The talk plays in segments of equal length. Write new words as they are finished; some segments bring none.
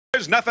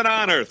There's nothing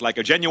on earth like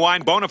a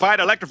genuine, bona fide,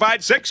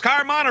 electrified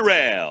six-car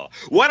monorail.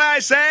 What I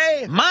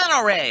say?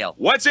 Monorail.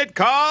 What's it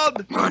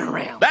called?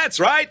 Monorail. That's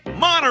right,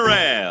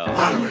 monorail.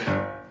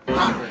 Monorail.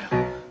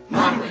 Monorail.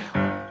 Monorail.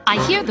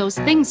 I hear those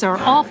things are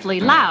awfully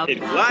loud. It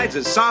glides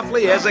as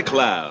softly as a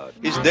cloud.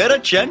 Is there a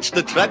chance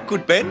the track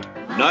could bend?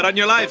 Not on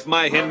your life,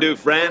 my Hindu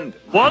friend.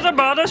 What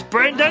about us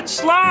brain-dead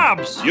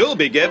slobs? You'll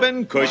be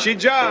given cushy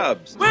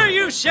jobs. Were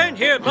you sent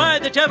here by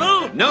the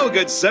devil? No,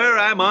 good sir,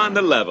 I'm on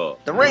the level.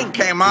 The ring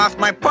came off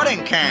my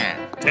pudding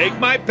can. Take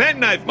my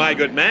penknife, my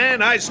good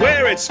man. I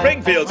swear it's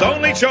Springfield's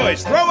only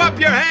choice. Throw up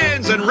your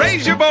hands and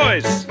raise your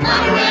voice.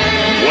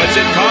 Monorail. What's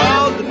it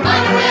called?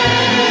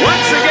 Monorail.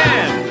 Once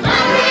again.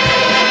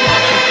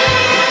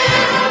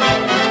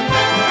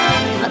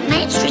 But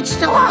Main Street's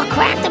still all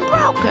cracked and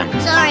broken.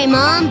 Sorry,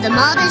 Mom. The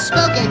mob has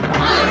spoken.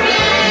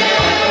 Monorail.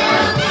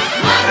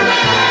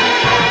 Monorail.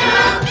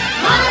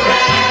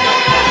 Monorail.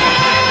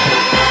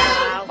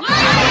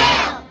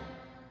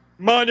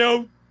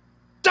 Mono,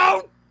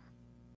 don't